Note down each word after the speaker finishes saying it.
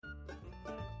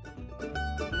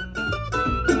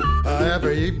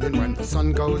every evening when the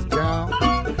sun goes down,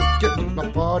 get to my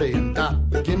party and I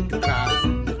begin to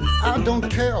climb. I don't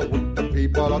care what the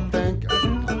people are thinking.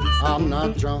 I'm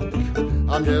not drunk,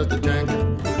 I'm just a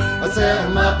drinker. I set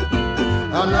 'em up,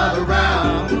 another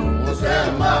round. I set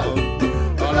 'em up,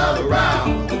 another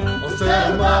round. I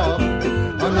set 'em up,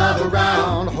 another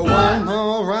round. One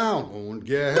more round won't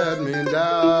get me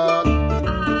down.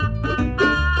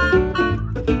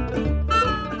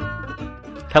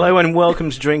 Hello and welcome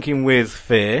to Drinking with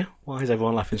Fear. Why is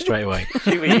everyone laughing straight away?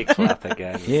 Should we clap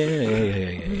again? Yeah.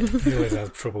 He always has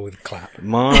trouble with clap.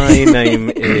 My name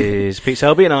is Pete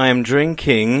Selby and I am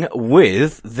drinking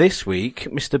with, this week,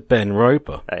 Mr. Ben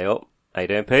Roper. Hey up. How you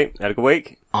doing, Pete? Had a good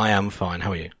week? I am fine.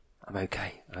 How are you? I'm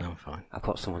okay. I'm fine. I've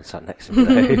got someone sat next to me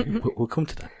though. We'll come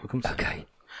to that. Okay.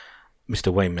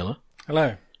 Mr. Wayne Miller.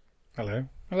 Hello. You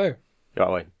alright,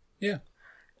 Wayne? Yeah.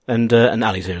 And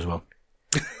Ali's here as well.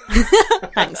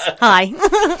 Thanks. Hi.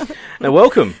 Now,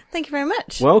 welcome. Thank you very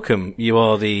much. Welcome. You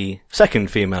are the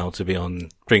second female to be on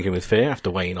Drinking with Fear,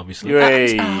 after Wayne, obviously.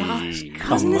 Yay! I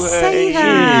was going to say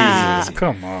that. Jesus,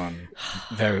 come on.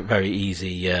 Very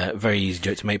easy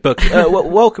joke to make. But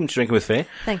welcome to Drinking with Fear.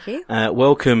 Thank you.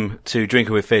 Welcome to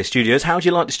Drinking with Fear Studios. How do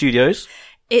you like the studios?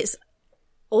 It's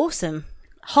awesome.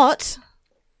 Hot.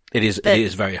 It is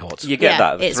very hot. You get Yeah,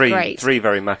 that. it's Three great.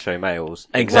 very macho males.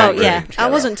 Exactly. Well, yeah. Together. I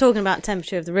wasn't talking about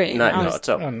temperature of the room. No, I not was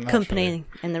at all. company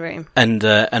in the room. And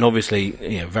obviously,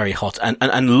 very hot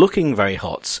and looking very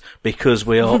hot because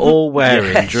we are all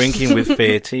wearing Yes. Drinking with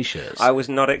Fear t-shirts. I was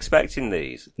not expecting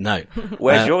these. No.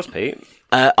 Where's yours, Pete?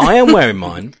 I am wearing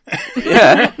mine,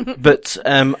 Yeah. but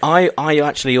I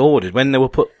actually ordered, when they were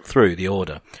put through the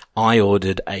order, I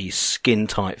ordered a skin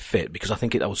tight fit because I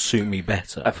think that will suit me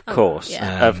better. Of course.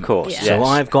 yeah. Of course. Yeah. Yes. So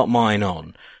I've got mine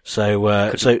on. So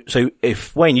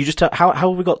if Wayne, you just tell, how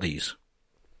have we got these?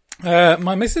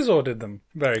 My missus ordered them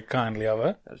very kindly of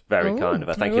her. That's very kind of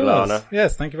her. Thank It you, was. Lana.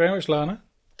 Yes, thank you very much, Lana.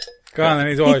 Go on, then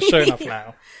he's always showing off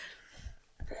now.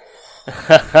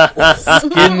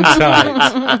 Skin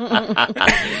tight.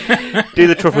 Do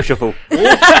the truffle shuffle. Do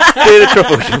the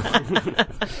truffle shuffle.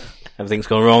 Everything's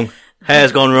gone wrong.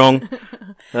 Hair's gone wrong.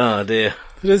 Oh dear.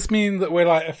 Does this mean that we're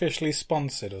like officially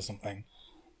sponsored or something?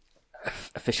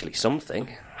 Officially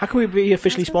something. How can we be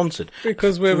officially sponsored?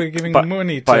 Because we're giving By-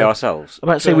 money to... By ourselves. I'm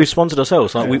about to say we've sponsored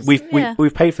ourselves. Like Yes.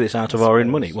 we've paid for this out of our own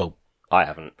money. Well, I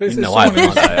haven't. This is No, I someone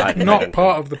who's haven't. I not don't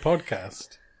part of the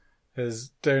podcast has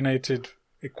donated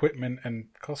equipment and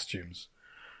costumes.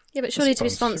 Yeah, but surely to be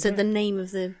Sponsored, sponsored, the name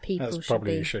of the people That's should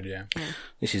probably be. you should, yeah.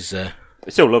 this is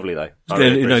It's still lovely though. I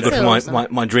really good appreciate for it. Still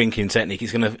my drinking technique.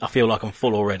 I feel like I'm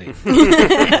full already.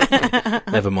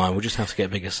 Never mind. We'll just have to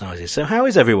get bigger sizes. So how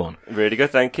is everyone? Really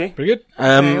good, thank you. Pretty good.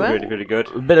 Very well. Really, really good.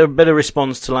 A bit of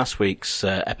response to last week's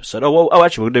episode.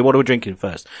 Actually, we'll do what are we drinking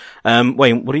first.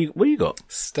 Wayne, what do you got?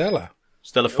 Stella.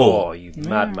 Stella 4. Oh, you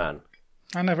madman.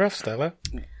 I never have Stella.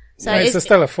 So No, it's is- the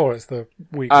Stella 4, it's the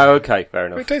weak. Oh, okay, fair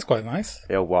It enough. tastes quite nice.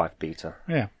 The old wife beater.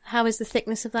 Yeah. how is the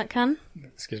thickness of that can?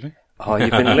 Excuse me. Oh,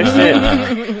 you've been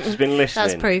listening. She's been listening.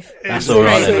 That's proof. That's all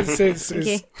right. then. It's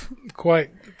Thank quite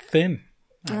thin,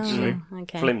 actually. Oh,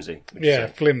 okay. Flimsy. would you Yeah,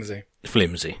 say? flimsy.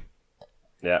 Flimsy.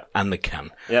 Yeah. And the can.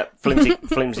 Yeah.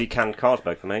 Flimsy canned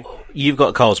Carlsberg for me. You've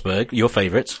got Carlsberg, your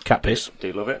favourite, cat piss.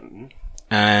 Do love it. Mm.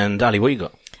 And Ali, what you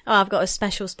got? Oh, I've got a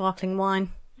special sparkling wine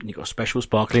You got a special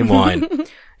sparkling wine.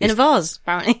 in a vase,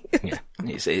 apparently. Yeah,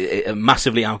 it's a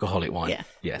massively alcoholic wine. Yeah.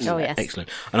 Yes. Oh, yes. Excellent.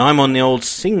 And I'm on the old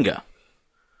Singer.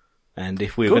 And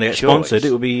if we were Good going to get choice. sponsored,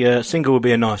 it would be Singer would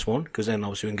be a nice one because then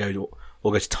obviously we can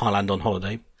we'll go to Thailand on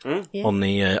holiday Yeah. on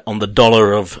the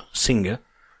dollar of Singer.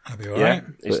 That'd be Yeah. alright.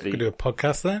 It's We could do a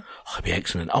podcast there. Oh, it'd be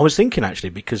excellent. I was thinking actually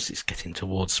because it's getting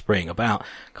towards spring about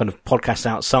kind of podcasts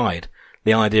outside.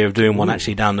 The idea of doing one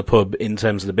actually down the pub in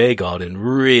terms of the beer garden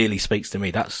really speaks to me.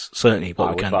 That's certainly what I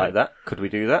we would can buy do. that. Could we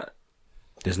do that?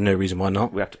 There's no reason why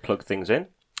not. We have to plug things in.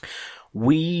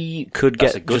 We could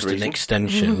That's get a good just an reason.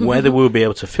 extension. Whether we'll be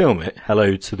able to film it,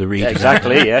 hello to the reader.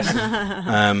 Exactly, yes.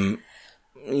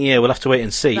 Yeah, we'll have to wait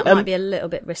and see. That might be a little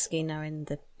bit risky knowing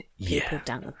the people Yeah.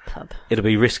 down the pub. It'll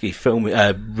be risky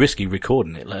risky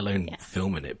recording it, let alone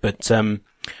filming it. But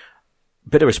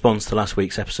bit of response to last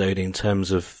week's episode in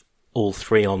terms of all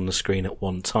three on the screen at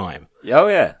one time. Oh,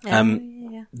 yeah.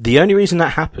 Yeah. The only reason that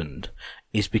happened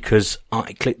is because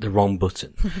I clicked the wrong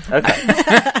button.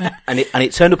 Okay. and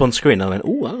it turned up on screen. And I went,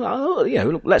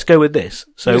 oh, let's go with this.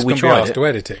 So You just we couldn't be tried asked it. to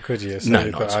edit it, could you? So No,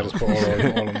 you not thought, at I just put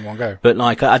all in one go. But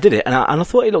I did it, and I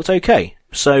thought it looked okay.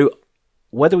 So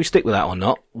whether we stick with that or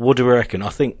not, what do we reckon? I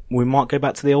think we might go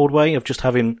back to the old way of just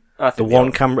having the one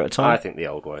old- camera at a time. I think the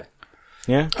old way.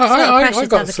 Yeah, It's a lot of pressure to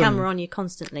got have the camera on you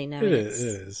constantly It knowing is.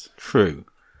 It is. true.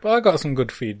 But I got some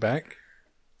good feedback.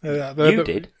 You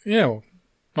did? Yeah,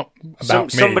 not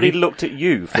about me. Somebody looked at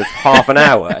you for half an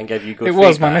hour and gave you good It feedback.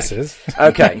 was my missus.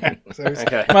 Okay. So it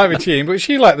Okay. might be cheating, but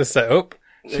she liked the setup.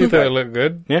 She thought it looked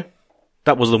good. Yeah.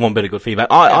 That was the one bit of good feedback.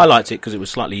 I liked it because it was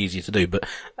slightly easier to do, but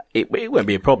it won't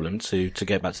be a problem to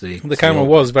get back to the... The camera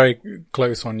was very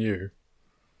close on you.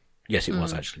 Yes, it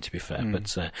was actually, to be fair.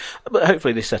 But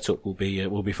hopefully this setup will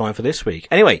be fine for this week.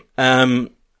 Anyway, now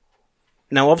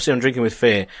obviously on Drinking with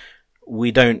Fear,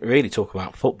 we don't really talk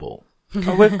about football.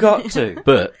 Oh, we've got to.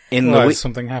 But in the week...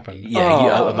 something happened. In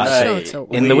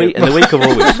the week of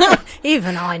all weeks...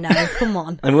 Even I know. Come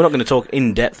on. And we're not going to talk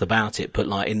in depth about it, but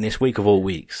like in this week of all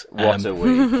weeks. What a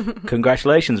week.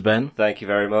 Congratulations, Ben. Thank you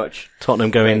very much.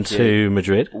 Tottenham going to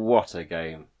Madrid. What a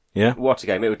game. Yeah. What a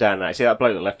game. It was down there. See that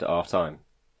bloke that left at half time?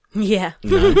 Yeah.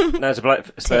 No, there's a bloke,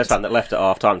 Spurs fan that left at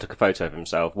half time, took a photo of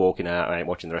himself walking out and ain't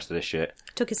watching the rest of this shit.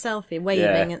 Took a selfie,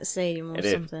 waving at the stadium or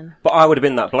something. But I would have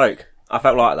been that bloke. I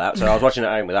felt like that, so I was watching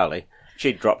at home with Ali.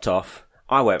 She'd dropped off.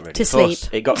 I weren't really To fussed.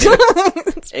 sleep. It got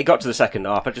to the second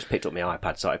half. I just picked up my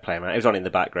iPad, started playing around. It was on in the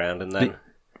background, and then...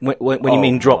 When you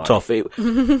mean dropped off,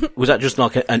 was that just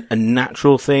like a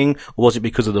natural thing? Or was it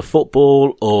because of the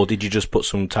football? Or did you just put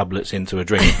some tablets into a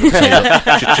drink and say,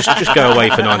 just go away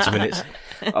for 90 minutes?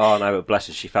 Oh no, but bless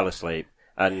her, she fell asleep.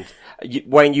 And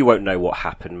Wayne, you won't know what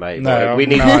happened, mate. No, we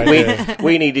no idea.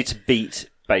 we needed to beat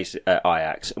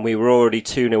Ajax, and we were already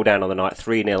 2-0 down on the night,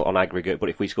 3-0 on aggregate, but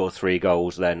if we scored 3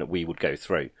 goals, then we would go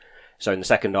through. So in the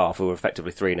second half, we were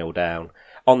effectively 3-0 down,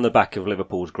 on the back of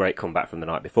Liverpool's great comeback from the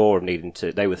night before, of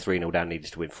they were 3-0 down,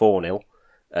 needed to win 4-0,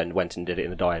 and went and did it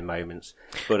in the dying moments.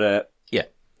 But, yeah,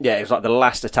 it was like the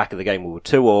last attack of the game, we were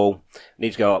 2-2,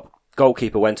 need to go up,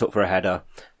 goalkeeper went up for a header,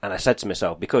 and I said to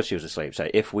myself, because she was asleep,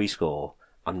 if we score,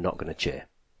 I'm not going to cheer.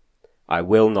 I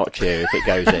will not cheer if it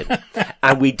goes in.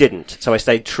 And we didn't. So I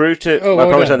stayed true to my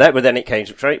promise on that, but then it came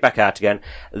straight back out again.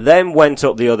 Then went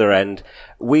up the other end.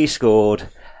 We scored.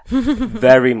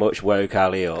 Very much woke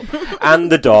Ali up. And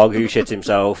the dog who shit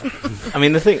himself. I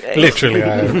mean, the thing... Literally,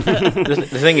 I am. The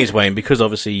thing is, Wayne, because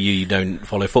obviously you don't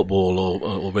follow football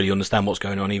or really understand what's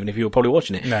going on, even if you were probably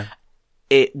watching it. No.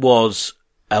 It was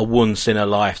a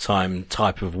once-in-a-lifetime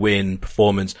type of win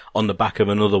performance on the back of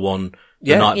another one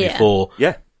the night before.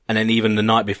 Yeah. And then even the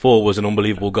night before was an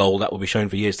unbelievable goal that will be shown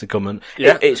for years to come. And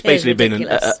it's basically been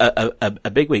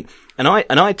a big week. And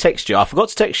I text you. I forgot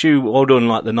to text you. Well done,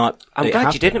 like the night. I'm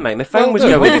glad you didn't, mate. My phone was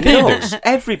going nuts.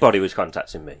 Everybody was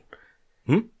contacting me.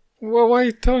 Well, why are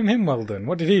you telling him well done?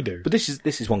 What did he do? But this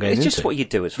is one game. It's just what you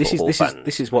do as football fan.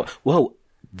 This is what. Well,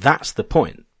 that's the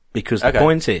point. Because the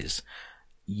point is,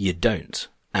 you don't.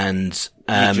 And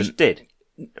you just did.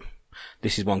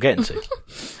 This is what I'm getting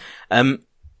to.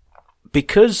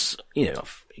 Because,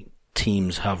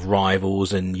 teams have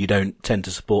rivals and you don't tend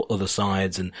to support other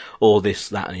sides and all this,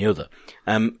 that and the other.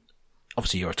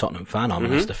 Obviously you're a Tottenham fan, I'm a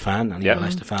Leicester fan, and you're a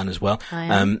Leicester fan as well.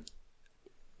 I am.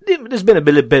 There's been a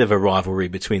bit of a rivalry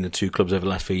between the two clubs over the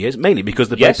last few years, mainly because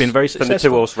they've both been very successful.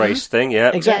 From the 2-horse race thing, yeah.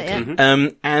 Exactly. Yeah.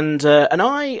 And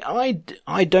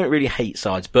I don't really hate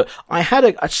sides, but I had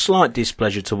a slight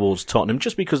displeasure towards Tottenham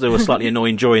just because they were slightly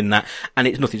annoying during that, and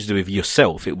it's nothing to do with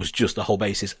yourself. It was just the whole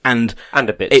basis, and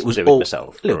a bit it was to do with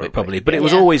myself. A little bit probably, but it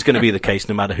was always going to be the case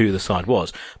no matter who the side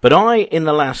was. But in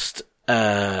the last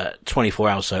 24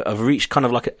 hours so, I've reached kind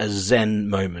of like a zen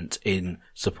moment in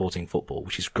supporting football,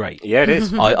 which is great. Yeah, it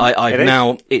is.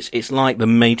 It's like the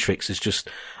Matrix has just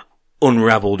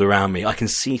unraveled around me. I can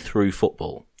see through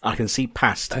football. I can see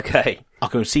past. Okay. I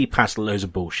can see past loads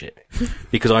of bullshit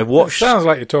because I watched. Sounds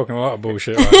like you're talking a lot of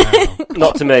bullshit right now.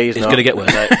 Not to me. It's going to get worse.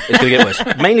 It's going to get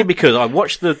worse. Mainly because I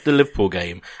watched the Liverpool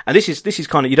game, and this is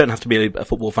kind of, you don't have to be a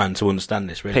football fan to understand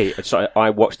this, really. Pete, sorry,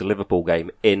 I watched the Liverpool game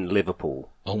in Liverpool.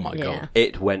 Oh my god!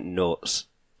 It went nuts.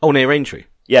 Oh, near Aintree.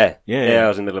 Yeah. I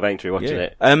was in the middle of Aintree watching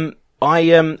it.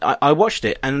 I watched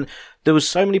it, and there was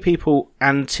so many people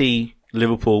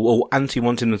anti-Liverpool or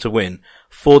anti-wanting them to win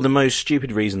for the most stupid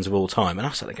reasons of all time. And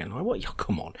I sat there going, like, what?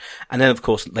 Come on. And then, of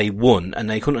course, they won, and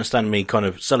they couldn't understand me kind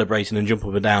of celebrating and jumping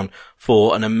up and down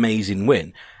for an amazing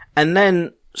win. And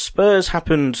then Spurs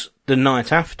happened the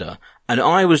night after, and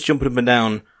I was jumping up and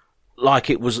down like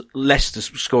it was Leicester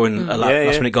scoring a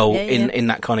last-minute goal in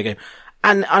that kind of game.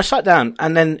 And I sat down,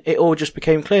 and then it all just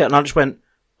became clear, and I just went,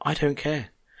 I don't care.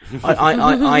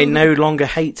 I no longer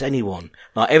hate anyone.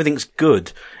 Like, everything's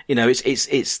good.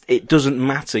 It doesn't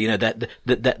matter.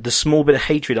 That the small bit of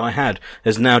hatred I had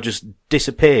has now just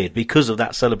disappeared because of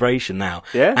that celebration now.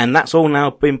 Yeah. And that's all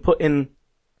now been put in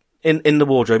the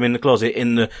wardrobe, in the closet,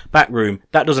 in the back room.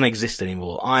 That doesn't exist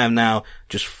anymore. I am now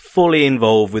just fully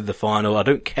involved with the final. I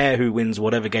don't care who wins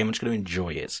whatever game. I'm just going to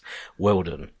enjoy it. Well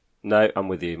done. No, I'm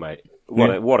with you, mate.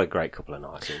 What a great couple of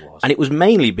nights it was. And it was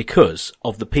mainly because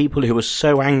of the people who were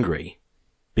so angry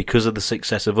because of the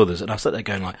success of others. And I sat there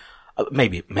going like,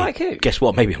 maybe, Like who? guess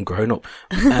what? Maybe I'm grown up.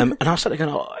 And I sat there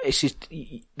going,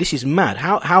 this is mad.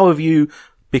 How have you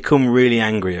become really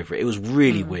angry over it? It was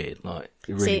really weird. Like,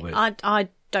 really weird. I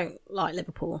don't like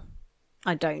Liverpool.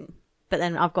 I don't. But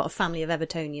then I've got a family of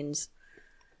Evertonians.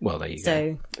 Well, there you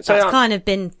go. So So, that's kind of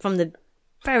been from the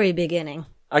very beginning.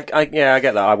 I get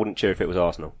that. I wouldn't cheer if it was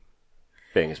Arsenal,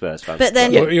 being a Spurs fan. But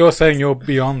then, Well, you're saying you're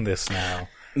beyond this now.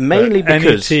 Mainly But any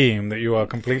because team that you are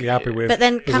completely happy with. but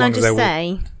then as can I long as just they will-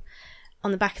 say,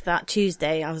 on the back of that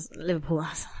Tuesday, I was Liverpool.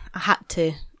 I had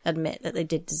to admit that they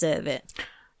did deserve it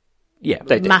yeah,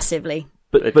 They did. massively.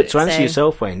 but to answer So-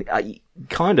 yourself, Wayne,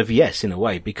 kind of yes in a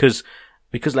way because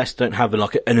Leicester don't have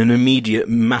like an immediate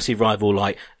massive rival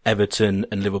like Everton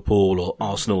and Liverpool or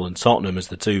Arsenal and Tottenham as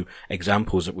the two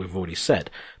examples that we've already said.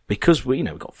 Because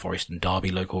we've got Forest and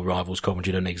Derby, local rivals.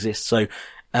 Coventry don't exist, so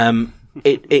there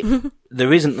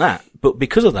isn't that. But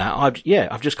because of that,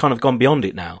 I've just kind of gone beyond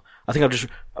it now. I think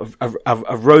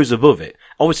I've rose above it.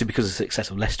 Obviously because of the success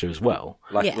of Leicester as well.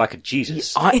 like a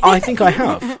Jesus. I think I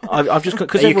have. I've just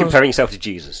because Are you comparing yourself to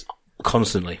Jesus?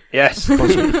 constantly. Yes. So More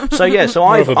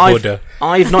of a Buddha.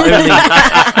 I've not only tell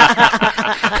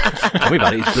me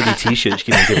about it. It's bloody t-shirts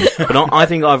giving, but I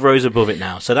think I've rose above it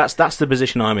now. So that's the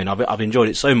position I'm in. I've enjoyed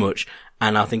it so much,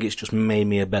 and I think it's just made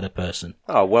me a better person.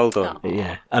 Oh, well done.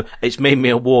 Yeah, it's made me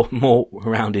a more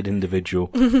rounded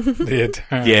individual. Yeah.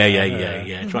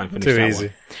 Try and finish Too that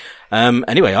easy. one.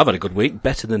 Anyway, I've had a good week,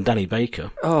 better than Danny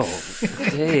Baker. Oh,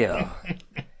 dear.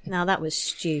 Now that was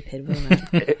stupid, wasn't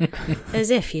it? As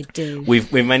if you do. We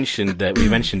mentioned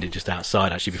it just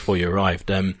outside actually before you arrived.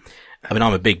 I mean,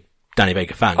 I'm a big Danny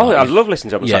Baker fan. Oh, like, I love listening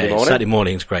to him on Saturday morning. Saturday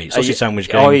morning's great. Sausage sandwich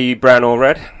game. Oh, are you brown or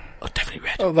red? Oh, definitely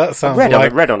red. Oh, that sounds Red,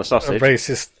 like red on a a sausage.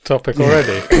 racist topic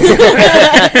already.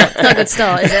 Not a good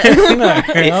start, is it? No,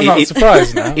 I'm not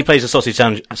surprised now. He plays a sausage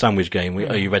sandwich game.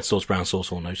 Are you red sauce, brown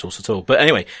sauce, or no sauce at all? But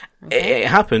anyway, it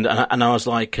happened, and I was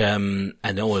like, and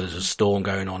there's a storm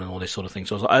going on and all this sort of thing.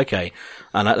 So I was like, okay,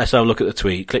 and let's have a look at the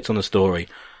tweet. Clicked on the story,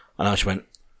 and I just went,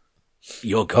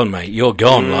 "You're gone, mate. You're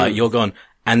gone. Like you're gone."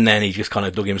 And then he just kind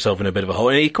of dug himself in a bit of a hole.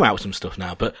 And he'd come out with some stuff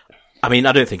now, but I mean,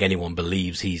 I don't think anyone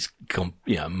believes he's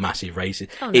a massive racist.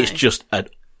 Oh, no. It's just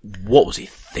what was he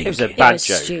thinking? It was a It bad was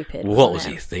joke. stupid. What was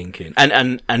wasn't he it? thinking?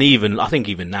 And even, I think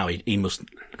even now he must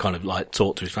kind of like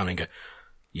talk to his family and go,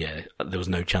 yeah, there was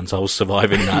no chance I was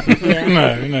surviving that. Yeah.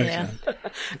 No. Yeah.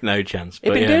 No chance. He's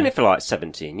But been yeah, doing it for like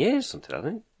 17 years, something, I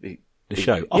think. the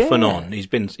show, off and Yeah. on. He's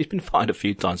been fired a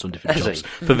few times on different Has jobs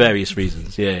he? for various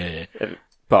reasons. Yeah.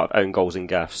 Part of own goals and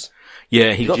gaffs.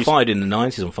 Yeah, he got you- fired in the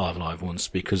 90s on 5 Live once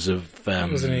because of,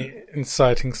 Wasn't he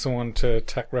inciting someone to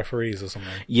attack referees or something?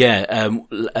 yeah,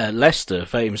 Leicester,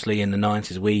 famously in the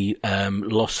 90s, we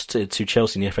lost to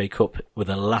Chelsea in the FA Cup with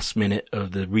a last minute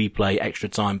of the replay extra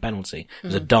time penalty. It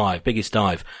was a dive, biggest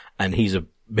dive, and he's a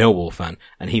Millwall fan,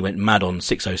 and he went mad on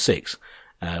 606,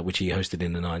 which he hosted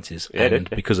in the 90s, Yeah, and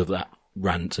did. because of that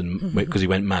rant and because he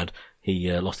went mad,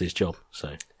 he lost his job.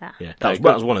 So yeah, Very that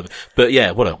good. was one of them. But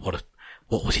yeah,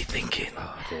 what was he thinking?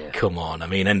 Oh dear. Come on, I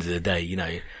mean, end of the day, Do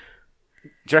you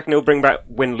reckon he'll bring back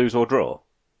win, lose or draw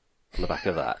on the back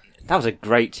of that? That was a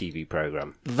great TV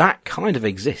programme. that kind of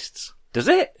exists. Does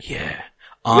it? Yeah.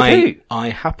 who? I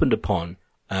happened upon,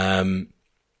 I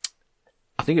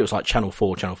think it was like Channel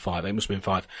 4, Channel 5, it must have been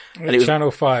 5. And it was, Channel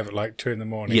 5 at like 2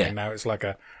 a.m, Yeah. and now it's like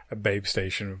a babe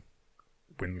station,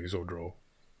 win, lose or draw.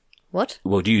 What?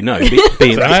 well, do you know?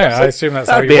 Being, I assume that's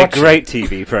how That'd you be a watch great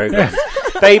TV programme.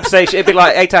 Babe Station, it'd be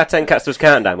like 8 out of 10 Cats Does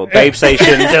Countdown, but Babe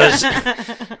Station does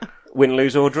win,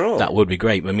 lose or draw. that would be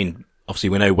great. I mean, obviously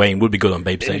we know Wayne would be good on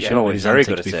Babe Station. oh, with he's his very antics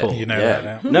good at it. before. You know Yeah.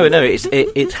 that now. No,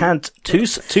 it had two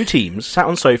teams sat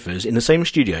on sofas in the same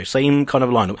studio, same kind of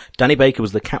lineup. Danny Baker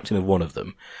was the captain of one of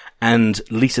them, and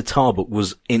Lisa Tarbuck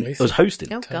was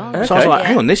hosting. Oh, God. So I was Okay. like, Yeah.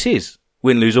 hang on, this is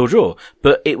win, lose or draw.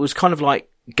 But it was kind of like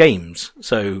games,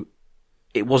 so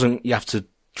it wasn't, you have to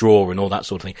draw and all that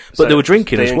sort of thing. But So they were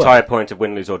drinking the as well. entire point of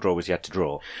win, lose or draw was you had to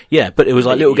draw. Yeah, but it was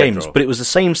like little You had games. draw. But it was the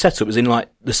same setup. It was in like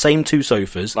the same two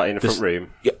sofas. Like in the The front room.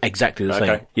 Yeah, exactly the Okay.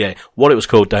 same. Yeah. What it was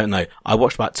called, don't know. I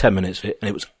watched about 10 minutes of it and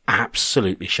it was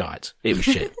absolutely shite. It was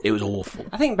shit. It was awful.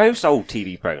 I think most old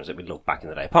TV programmes that we loved back in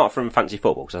the day, apart from Fancy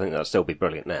Football, because I think that'd still be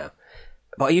brilliant now.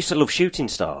 But I used to love Shooting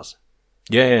Stars.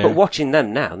 Yeah. But watching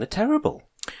them now, they're terrible.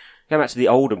 Going back to the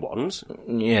older ones,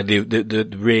 Yeah, the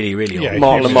really, really Yeah, old.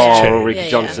 Mark Huge Lamar change. or Ricky Yeah,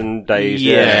 yeah. Johnson days.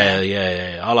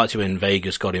 Yeah. I liked it when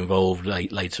Vegas got involved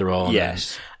later on.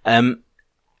 Yes. Yeah,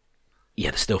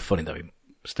 they're still funny though.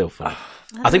 Still funny.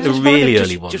 I think the Just find really it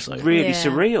early ones just though. really Yeah.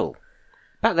 surreal.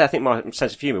 Back there, I think my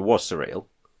sense of humour was surreal.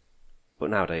 But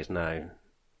nowadays, no.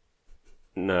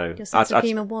 No. Your sense of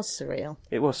humour was surreal.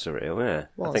 It was surreal, yeah.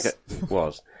 Was. I think it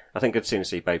was. I think I'd sooner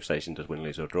see Babe Station does win,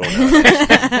 lose or draw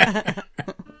now.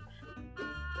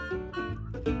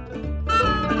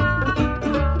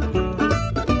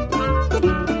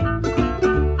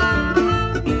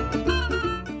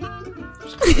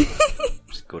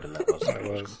 It's good in that was.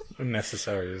 It was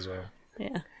unnecessary as well.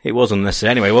 Yeah. It was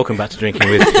unnecessary. Anyway, welcome back to Drinking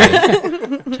with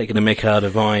taking the mick out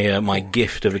of my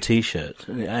gift of a T-shirt.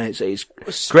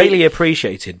 It's greatly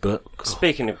appreciated, but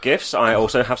Speaking of gifts, I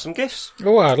also have some gifts.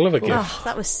 Oh, I'd love a gift. Oh,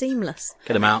 that was seamless.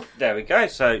 get them out. There we go.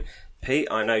 So, Pete,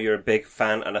 I know you're a big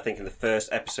fan, and I think in the first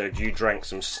episode you drank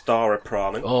some Stara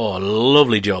Pramen. Oh,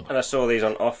 lovely job. And I saw these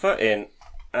on offer in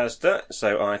Asda,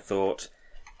 so I thought,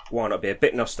 why not be a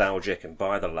bit nostalgic and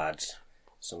buy the lads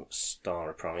some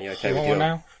Stara Pramen? You okay You with want your... one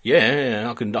now? Yeah,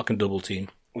 I can double team.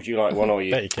 Would you like one, or are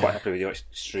you Bet you can. quite happy with your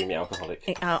extremely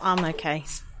alcoholic? I'm okay.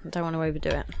 I don't want to overdo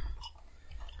it.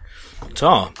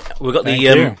 Tar, we got Thank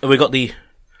the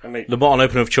And me, the bottle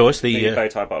opener of choice, the the bow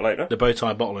tie bottle opener. bow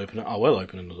tie bottle opener. I will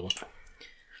open another one.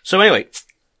 So anyway,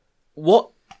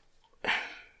 what?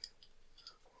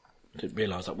 Didn't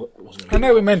realise that wasn't. I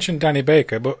know we mentioned Danny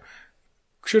Baker, but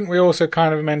shouldn't we also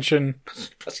kind of mention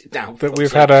Press it down. that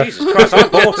we've had a Jesus Christ, I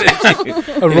bought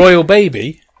it. a royal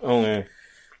baby? Oh yeah.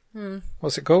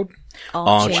 What's it called?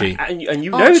 Archie. And you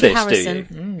know Archie this, Harrison.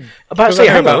 do you? About to Because say, I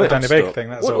know hang about on. the Danny Baker thing.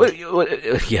 That's all.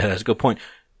 Yeah, that's a good point.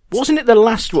 Wasn't it the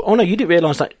last? Oh no, you didn't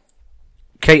realise that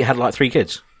Kate had like 3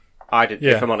 kids. I did.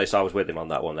 Yeah. If I'm honest, I was with him on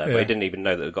that one there, but Yeah. he didn't even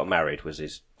know that they got married. Was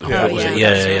his? Yeah. Was it?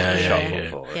 Yeah.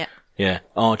 Yeah. Yeah. Yeah,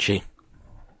 Archie.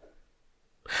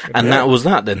 And that was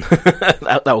that then.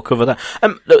 that will cover that.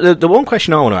 The one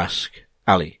question I want to ask,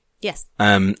 Ali, Yes.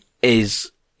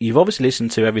 is you've obviously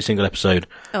listened to every single episode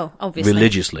Oh, obviously.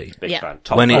 religiously. Big Yeah. fan.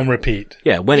 Top When fan. On repeat.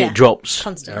 Yeah, when Yeah, it drops,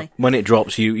 constantly. when it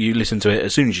drops, you listen to it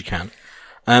as soon as you can.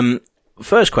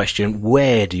 First question: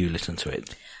 where do you listen to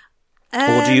it,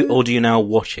 or do you now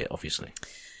watch it? Obviously,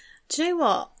 Do you know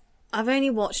what? I've only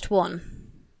watched one.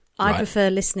 I Right. prefer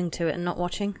listening to it and not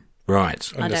watching. right?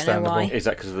 I don't know Understandable. why. Is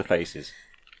that because of the faces?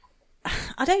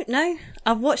 I don't know.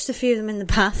 I've watched a few of them in the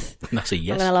past. That's a I'm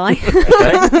yes. gonna lie.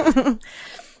 Okay.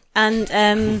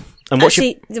 And what's your-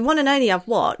 actually, the one and only I've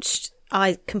watched,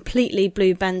 I completely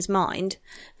blew Ben's mind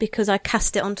because I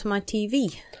cast it onto my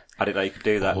TV. I didn't know you could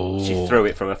do that. She threw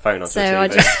it from her phone onto So the I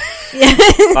TV.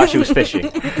 just, Like she was fishing.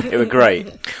 It was great.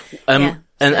 Yeah,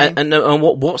 And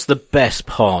what's the best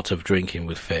part of Drinking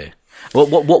with Fear?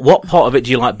 What part of it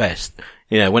do you like best?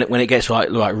 You know, when it gets like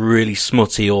really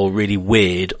smutty or really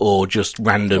weird or just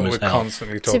random We're as hell.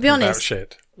 constantly talking be honest- about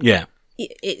shit. Yeah,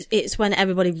 it's when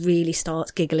everybody really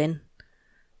starts giggling.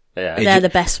 Yeah. They're the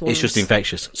best ones. it's just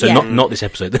infectious. So Yeah. not this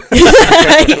episode.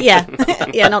 yeah,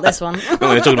 yeah, not this one.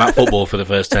 We're talking about football for the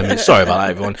first 10 minutes. Sorry about that,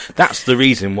 everyone. That's the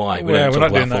reason why we Yeah, don't we're talk not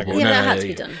about doing that football. again. Yeah, that had to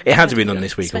be done. It had to be done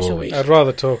this week of Special all weeks. week. I'd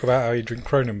rather talk about how you drink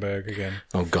Kronenberg again.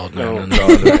 Oh God, no,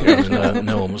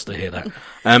 no one wants to hear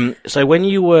that. So when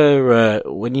you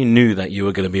knew that you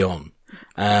were going to be on,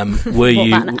 were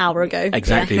you About an hour ago.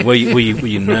 exactly? Yeah. Were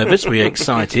you nervous? Were you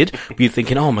excited? Were you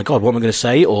thinking, oh my God, what am I going to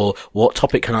say? Or what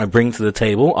topic can I bring to the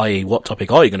table? I.e., what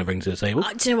topic are you going to bring to the table?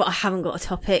 Do you know what? I haven't got a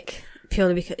topic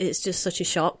purely because it's just such a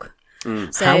shock.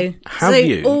 So, Have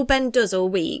you? all Ben does all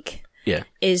week Yeah.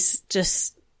 is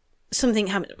just something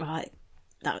happened. Right,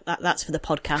 that's for the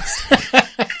podcast.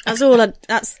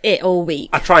 That's it all week.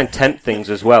 I try and tempt things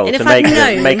as well And to if I'd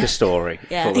known- make a story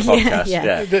Yeah. for the Yeah, podcast. yeah.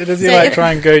 Yeah. Does he So like if-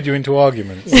 try and goad you into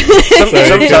arguments?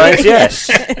 Sometimes, yes.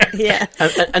 Yeah,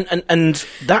 And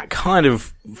that kind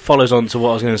of follows on to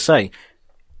what I was going to say.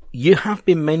 You have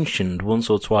been mentioned once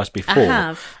or twice before. I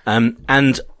have.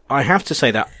 And I have to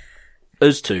say that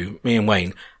us two, me and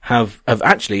Wayne, have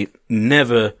actually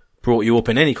never brought you up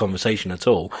in any conversation at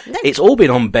all. It's all been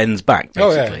on Ben's back,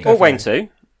 Oh, yeah. basically. Or Wayne too.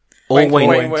 Or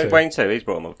Wayne too. He's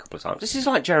brought him up a couple of times. This is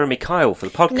like Jeremy Kyle for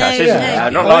the podcast, No, isn't no. it?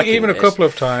 I'm not I like think even a couple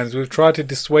of times we've tried to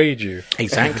dissuade you.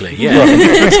 Exactly, yeah.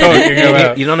 Talking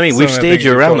about You know what I mean? some We've of the steered things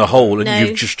you you've around the got. hole and No.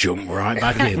 you've just jumped right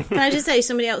back in. Can I just say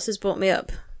somebody else has brought me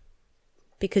up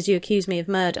because you accused me of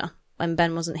murder when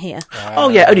Ben wasn't here. Oh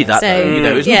yeah, only that So, though. You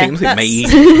know, it's yeah, nothing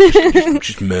that's-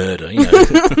 just murder. You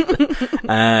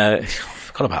know,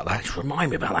 forgot about that. Just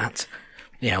remind me about that.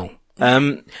 Yeah.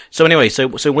 So anyway, so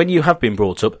when you have been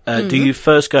brought up, do you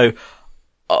first go,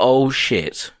 "Oh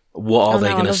shit, what are Oh, they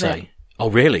no, I going to love say?" it. Oh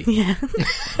really? Yeah.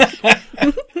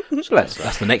 So let's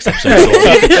That's the next episode. sort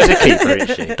of. There's a keeper,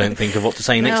 isn't she? Don't think of what to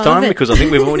say next No, I time love it. because I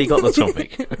think we've already got the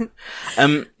topic.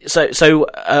 And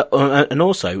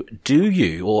also, do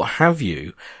you or have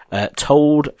you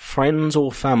told friends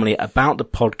or family about the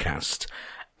podcast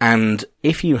And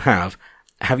if you have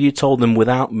you told them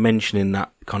without mentioning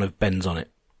that kind of Ben's on it?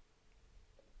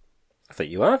 I think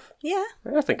you have. Yeah.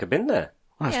 I think I've been there.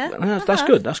 That's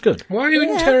good. That's good. Why are you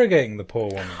interrogating the poor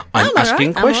woman? I'm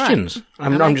asking alright, questions.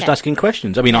 I'm I'm just okay. asking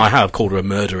questions. I mean, I have called her a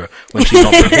murderer when she's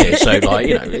not from here, so like,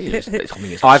 you know,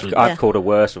 it's I've called her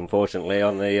worse, unfortunately,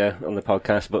 on the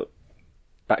podcast, but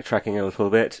backtracking a little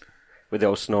bit with the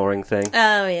old snoring thing.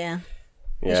 Oh, yeah.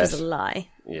 Which Yes. was a lie.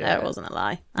 Yeah. No, it wasn't a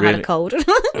lie. I Really? had a cold.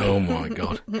 Oh my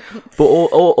god! But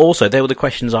also, they were the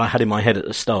questions I had in my head at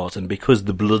the start, and because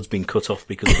the blood's been cut off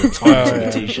because of the tights in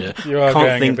the t-shirt, You are I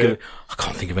going a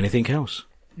can't think of anything else.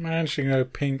 Managing to go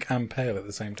pink and pale at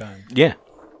the same time. Yeah,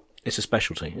 it's a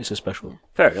specialty. It's a special.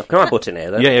 Fair enough. Can I butt in here,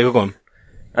 then? Yeah, go on.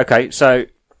 Okay, so,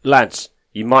 lads,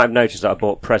 you might have noticed that I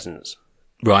bought presents.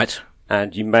 Right.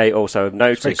 And you may also have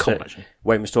noticed very cold, that actually.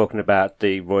 Wayne was talking about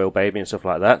the royal baby and stuff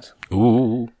like that.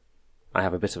 Ooh. I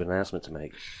have a bit of an announcement to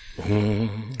make.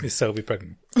 Is Selby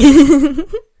pregnant?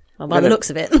 Well, by the looks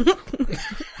of it.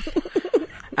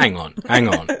 Hang on.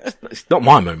 It's not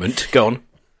my moment. Go on.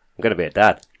 I'm going to be a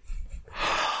dad.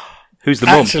 Who's the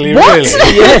mum? Actually, really?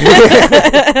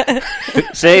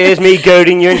 See, here's me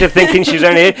goading you into thinking she's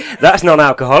only... That's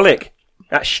non-alcoholic.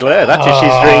 That's Schlur. That's who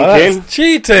she's drinking. That's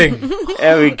cheating.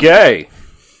 There we go.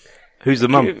 Who's the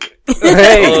mum?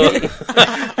 Hey.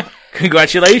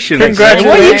 Congratulations.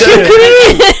 Congratulations.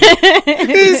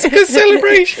 It's a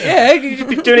celebration. Yeah, you've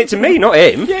been doing it to me, not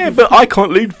him. Yeah, but I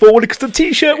can't lean forward because the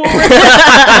t-shirt won't.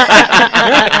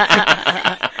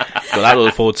 Got that to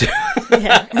look forward to.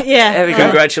 Yeah. There we go.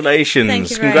 Congratulations. Thank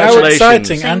you very much. How Congratulations.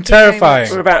 exciting and Thank you very terrifying.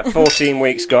 We're about 14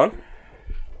 weeks gone,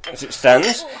 as it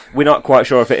stands. We're not quite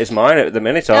sure if it is mine at the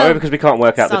minute, are we? Oh. Because we can't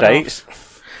work out the Sod off. dates.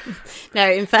 No,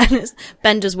 in fairness,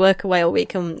 Ben does work away all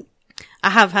week, and I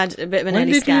have had a bit of an When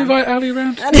early did you scan. invite Ali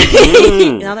round?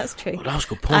 No, that's true. That was a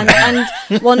good point.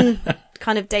 And one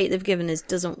kind of date they've given us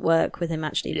doesn't work with him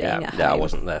actually being at Yeah, I home.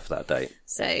 wasn't there for that date.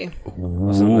 So,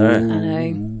 Wasn't there. I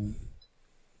know.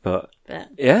 But, But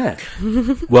yeah.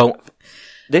 Well,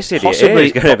 This idiot Possibly-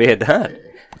 is going to be a dad.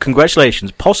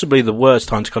 congratulations. Possibly the worst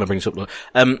time to kind of bring this up.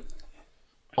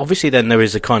 Obviously, then there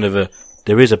is a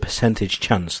percentage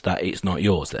chance that it's not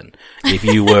yours. Then, if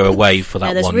you were away for no,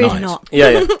 that there's one really night, not.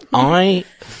 Yeah. I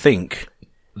think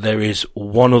there is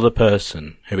one other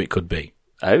person who it could be.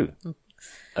 Oh.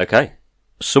 Okay.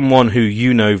 Someone who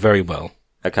you know very well.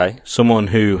 Okay. Someone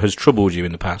who has troubled you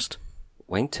in the past.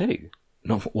 Wayne too.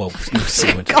 Not well.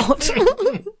 God. I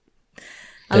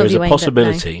There love is you, a Wayne, but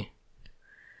possibility.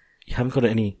 You haven't got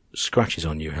any scratches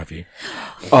on you, have you?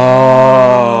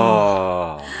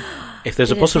 Oh. If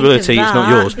there's a Didn't think of possibility, it's not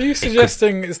that. yours. Are you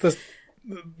suggesting it's the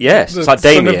Yes, it's like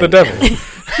son Damien. of the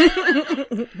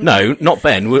devil? No, not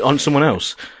Ben. We're on someone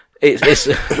else. It's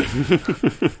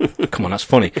come on, that's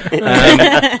funny.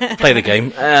 Play the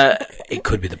game. It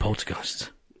could be the poltergeist.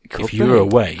 If you were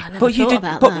away, I never But you thought did.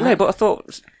 about But that. no, but I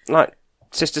thought like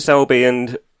Sister Selby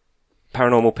and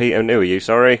Paranormal Peter knew you.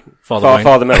 Sorry, Father Wayne.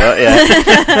 Father Miller.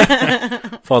 Yeah,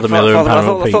 Father Miller and I Paranormal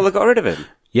thought Pete. they got rid of him.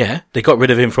 Yeah, they got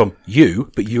rid of him from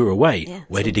you, but you were away. Yeah,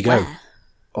 Where so did he go? where?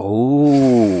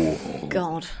 Oh,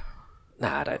 God.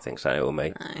 nah, I don't think so. It will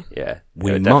me. No. Yeah,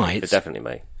 We it might. definitely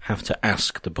me. Have to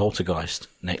ask the poltergeist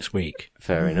next week.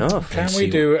 Fair enough. Can see we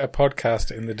do a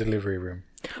podcast in the delivery room?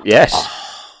 Yes.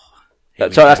 So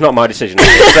that's not my decision.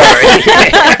 Sorry.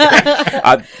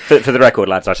 For the record,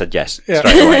 lads, I said yes Yeah.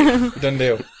 straight away. Done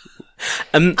deal.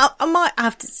 I might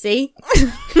have to see.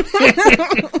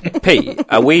 Pete,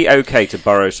 are we okay to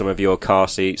borrow some of your car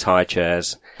seats, high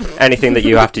chairs, anything that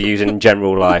you have to use in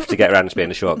general life to get around as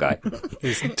being a short guy?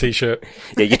 His t-shirt.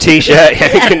 Yeah, your t-shirt,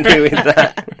 yeah, you can do with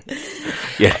that.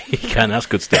 Yeah, you can. That's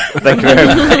good stuff. Thank you very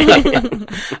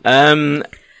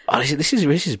much. This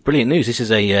is brilliant news. This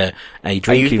is a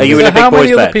drinking. are you in So a big how many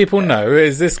boys' other bed? people know?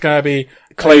 Is this going to be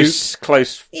Close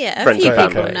Yeah, a friends few and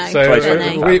people family. know. So Close don't friends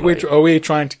they? and family. are we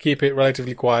trying to keep it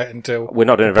relatively quiet until We're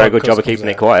not doing a very good job of keeping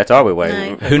it quiet, are we, Wayne?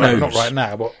 No. Who Well, knows? Not right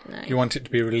now, but you want it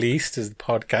to be released as the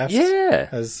podcast. Yeah.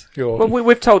 As your Well,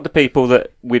 we've told the people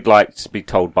that we'd like to be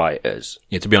told by us.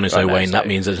 Yeah, to be honest, Right though, now, Wayne, that so-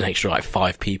 means there's an extra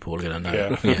 5 people are going to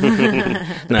know.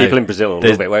 Yeah. No, People in Brazil a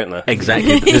there's- little bit, won't they?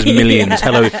 Exactly. There's millions.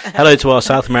 Hello to our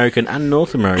South American and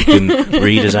North American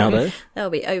readers out there. They'll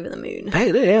be over the moon.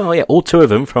 Yeah, all 2 of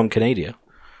them from Canada.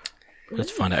 Let's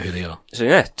find out who they are. So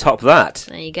yeah, top that.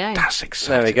 There you go. That's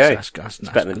exciting. There we go. That's It's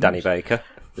better than good Danny news. Baker.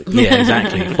 Yeah,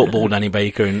 exactly. Football, Danny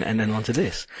Baker, and then on to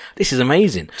this. This is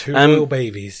amazing. two royal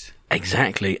babies.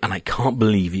 Exactly, and I can't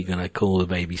believe you're going to call the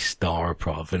baby Star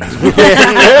Province as well.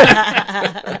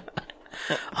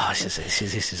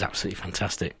 This is absolutely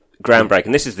fantastic.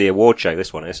 Groundbreaking. This is the award show,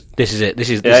 this one is. This is it. This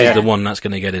is Yeah. the one that's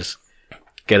going to get us.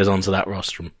 get us onto that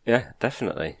rostrum. Yeah,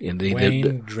 definitely. Yeah,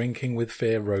 Wayne drinking with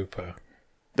fear Roper.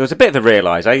 There was a bit of a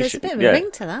realisation. There's a bit of a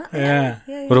ring to that. Yeah.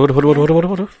 What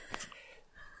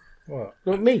What?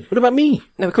 about me? What about me?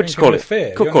 No, we could just Drinking call with it.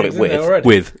 fear. Could Your call it name's in there with. already.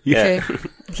 With. Yeah.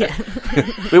 Yeah.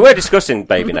 We were discussing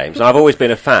baby names, and I've always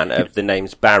been a fan of the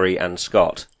names Barry and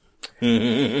Scott.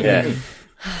 Yeah.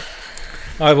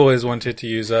 I've always wanted to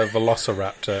use a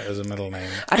Velociraptor as a middle name.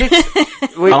 I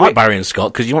did. We, I like Barry and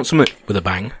Scott because you want something with a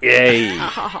bang. Yay.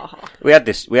 We had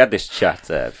this chat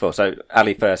before. So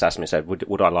Ali first asked me, said,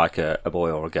 "Would I like a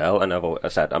boy or a girl?" And I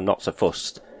said, "I'm not so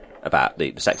fussed about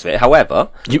the sex of it." However,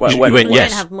 You when, went, We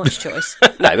yes. don't have much choice.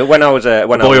 no, but when I was A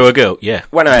boy or a girl? Yeah.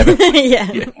 when I ever Yeah.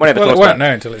 when I ever Well, thought I won't about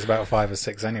know until it's about 5 or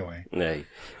 6 anyway. no,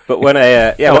 but when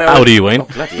I when I How was- old are you, Wayne? Oh,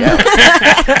 bloody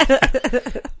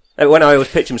hell. When I always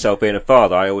pictured myself being a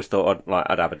father, I always thought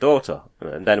I'd have a daughter.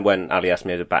 And then when Ali asked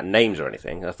me about names or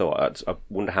anything, I thought I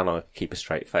wonder how I could keep a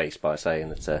straight face by saying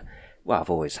that. Well,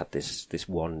 I've always had this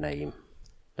one name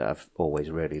that I've always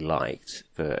really liked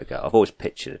for a girl. I've always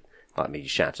pictured like me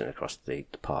shouting across the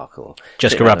park or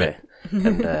Jessica sitting Rabbit.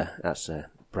 there, and that's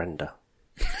Brenda.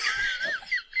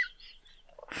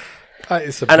 And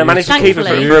And I managed to keep it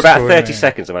Thankfully- for about 30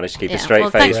 seconds. I managed to keep a straight Well,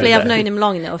 face. thankfully, I've there. known him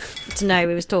long enough to know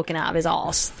he was talking out of his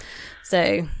arse.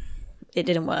 So it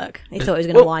didn't work. He thought he was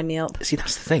going to Well- wind me up. See,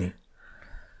 that's the thing.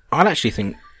 I'd actually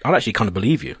kind of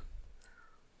believe you.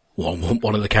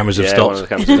 One of the cameras have Yeah, stopped. one of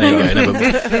the cameras There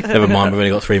have you go. Never mind. We've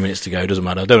only got 3 minutes to go. Doesn't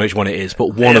matter. I don't know which one it is,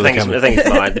 but one of the I cameras. think it's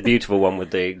mine, the beautiful one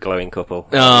with the glowing couple.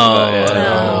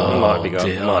 Oh, might be gone.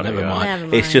 dear. Might be Never gone. mind. Never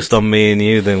mind. It's just on me and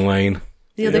you, then, Wayne.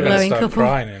 The other You're gonna glowing start couple.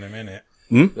 crying in a minute.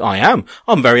 I am.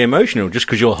 I'm very emotional just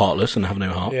because you're heartless and have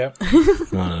no heart. Yeah. I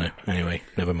don't know. Anyway,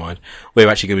 never mind. We're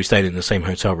actually going to be staying in the same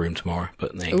hotel room tomorrow,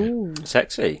 but there you go. Ooh,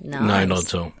 Sexy. nice. No, not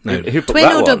at all. No. Who booked Twin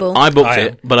that or one? double? I booked I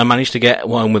it, am. but I managed to get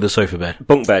one with a sofa bed.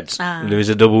 Bunk beds. There is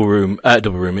a double room.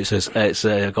 It says it's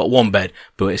got one bed,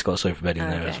 but it's got a sofa bed in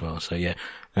there Okay. as well. So yeah,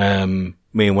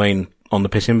 me and Wayne on the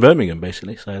piss in Birmingham,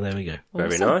 basically. So there we go.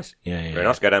 Very Awesome. nice. Yeah. Very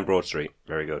nice. Go down Broad Street.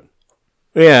 Very good.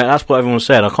 Yeah, that's what everyone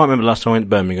said. I can't remember the last time I went to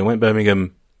Birmingham. I went to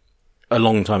Birmingham a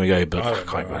long time ago, but I I went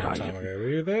can't there a long remember. time ago. Were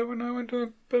you there when I went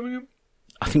to Birmingham?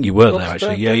 I think you were there Bob's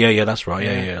actually. birthday? Yeah. That's right.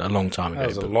 Yeah. Yeah. A long time ago. That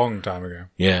was a but- long time ago.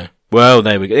 Yeah. Well,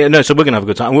 there we go. Yeah, no, so we're gonna have a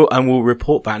good time. We'll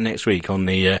report back next week on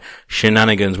the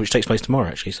shenanigans, which takes place tomorrow.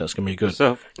 Actually, so that's gonna be good.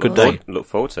 So, Good day. Look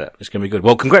forward to it. It's gonna be good.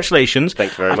 Well, congratulations.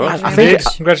 Thanks very much. I think. Indeed.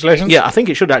 Congratulations. Yeah, I think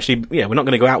it should actually. Yeah, we're not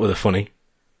going to go out with a funny.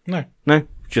 No. No,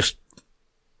 just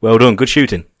well done. Good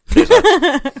shooting.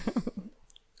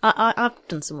 I've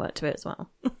done some work to it as well.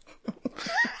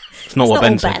 It's not what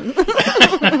Ben It's said. not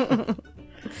all Ben.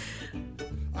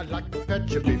 I'd like to pet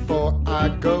you before I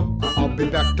go. I'll be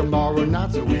back tomorrow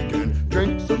night so we can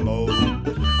drink some more.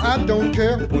 I don't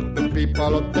care what the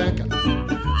people are thinking.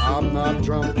 I'm not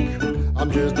drunk,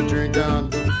 I'm just a drinking.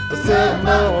 I said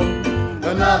more,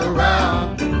 another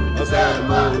round. I said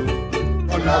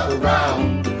more, another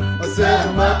round. I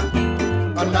said more,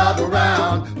 another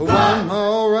round. One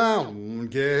more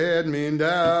round, get me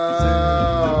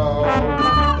down.